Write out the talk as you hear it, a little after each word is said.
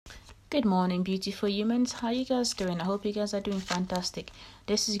Good morning, beautiful humans. How you guys doing? I hope you guys are doing fantastic.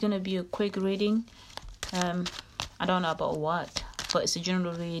 This is gonna be a quick reading. I don't know about what, but it's a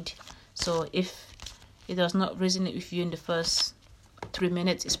general read. So if it does not resonate with you in the first 3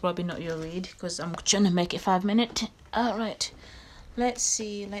 minutes, it's probably not your read because I'm trying to make it 5 minutes. All right, let's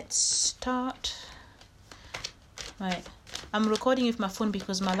see. Let's start. Right, I'm recording with my phone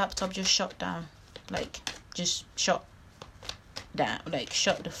because my laptop just shut down. Just shut down,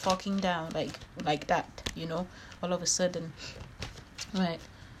 shut the fucking down, like that, all of a sudden. Right.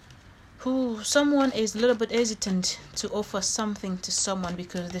 Someone is a little bit hesitant to offer something to someone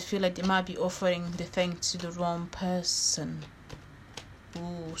because they feel like they might be offering the thing to the wrong person.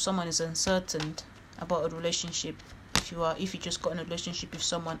 Someone is uncertain about a relationship. If you just got in a relationship with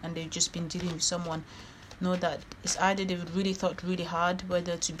someone and they've just been dealing with someone, know that it's either they've really thought really hard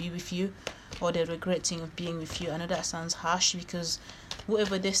whether to be with you or they're regretting of being with you. I know that sounds harsh because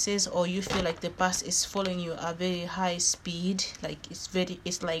whoever this is, or you feel like the past is following you at very high speed, it's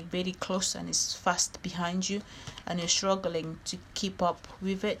very close and it's fast behind you and you're struggling to keep up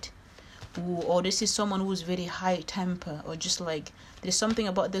with it. Or this is someone who's very high temper, or just like there's something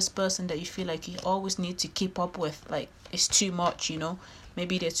about this person that you feel like you always need to keep up with, like it's too much,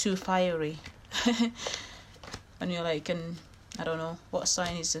 maybe they're too fiery. And you're like, and I don't know what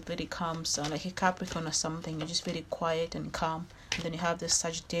sign is a very calm sign, like a Capricorn or something. You're just very quiet and calm, and then you have this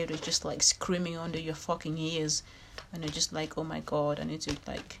Sagittarius just like screaming under your fucking ears, and you're just like, oh my god, I need to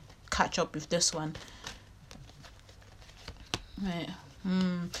like catch up with this one. Right.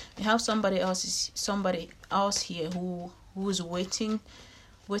 You have somebody else here who's waiting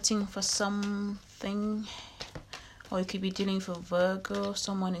for something, or you could be dealing with a Virgo.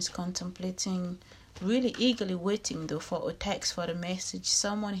 Someone is contemplating, really eagerly waiting though for a text, for a message.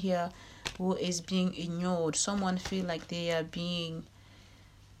 Someone here who is being ignored. Someone feel like they are being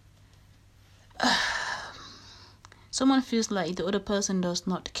someone feels like the other person does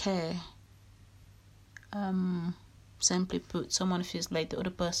not care. Simply put, someone feels like the other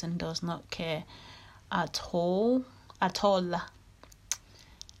person does not care at all.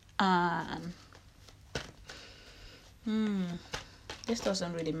 And this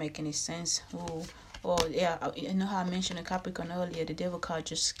doesn't really make any sense. Yeah, you know how I mentioned a Capricorn earlier, the devil card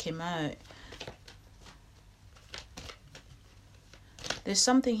just came out. There's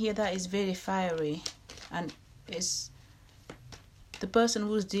something here that is very fiery, and it's the person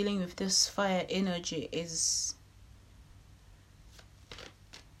who's dealing with this fire energy is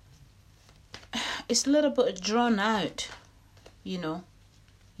it's a little bit drawn out, the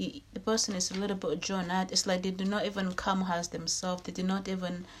person is a little bit drawn out. It's like they do not even come as themselves. They do not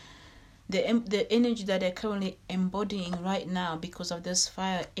even the energy that they're currently embodying right now, because of this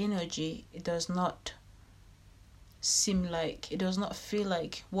fire energy, it does not feel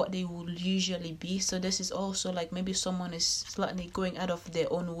like what they would usually be. So this is also like maybe someone is slightly going out of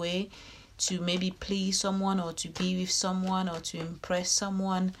their own way to maybe please someone, or to be with someone, or to impress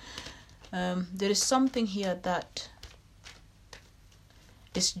someone. There is something here that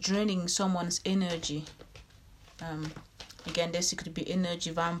is draining someone's energy. Again, this could be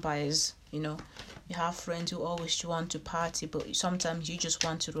energy vampires. You have friends who always want to party, but sometimes you just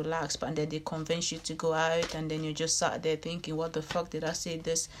want to relax, but then they convince you to go out, and then you just sat there thinking, what the fuck did I say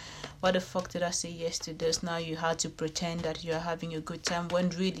this? What the fuck did I say yes to this? Now you had to pretend that you're having a good time, when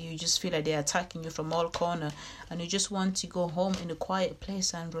really you just feel like they're attacking you from all corners, and you just want to go home in a quiet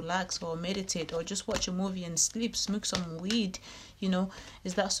place and relax, or meditate, or just watch a movie and sleep, smoke some weed.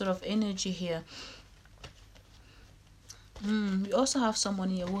 Is that sort of energy here. We also have someone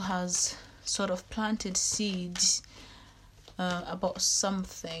here who has sort of planted seeds about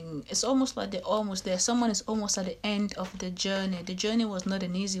something. It's almost like they're almost there. Someone is almost at the end of the journey. The journey was not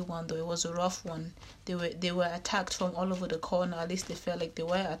an easy one though. It was a rough one. They were attacked from all over the corner. At least they felt like they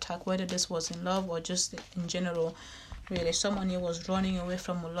were attacked, whether this was in love or just in general. Really, someone here was running away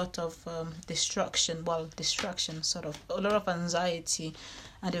from a lot of distraction, sort of a lot of anxiety,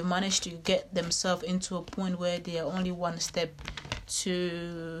 and they managed to get themselves into a point where they are only one step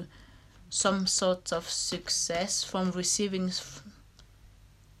to some sort of success from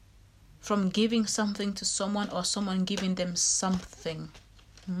giving something to someone, or someone giving them something.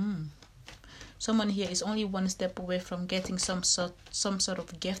 Someone here is only one step away from getting some sort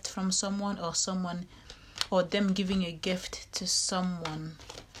of gift from someone, or them giving a gift to someone.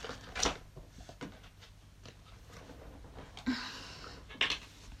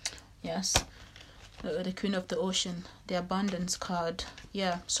 Yes, the Queen of the Ocean, the Abundance card.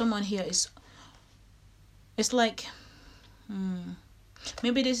 Yeah, someone here is, it's like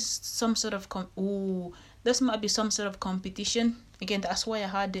maybe this is some sort of this might be some sort of competition again, that's why I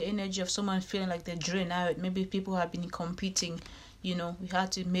had the energy of someone feeling like they're drained out. Maybe people have been competing, you know, we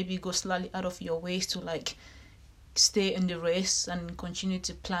had to maybe go slightly out of your ways to like stay in the race and continue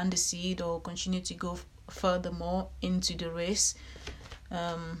to plant the seed or continue to go furthermore into the race.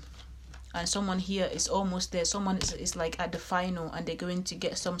 And someone here is almost there. Someone is like at the final, and they're going to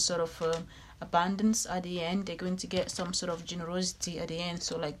get some sort of abundance at the end. They're going to get some sort of generosity at the end.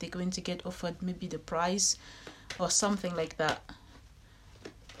 So like they're going to get offered maybe the prize or something like that.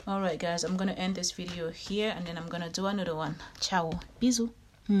 Alright guys, I'm gonna end this video here, and then I'm gonna do another one. Ciao. Bisous.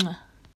 Mwah.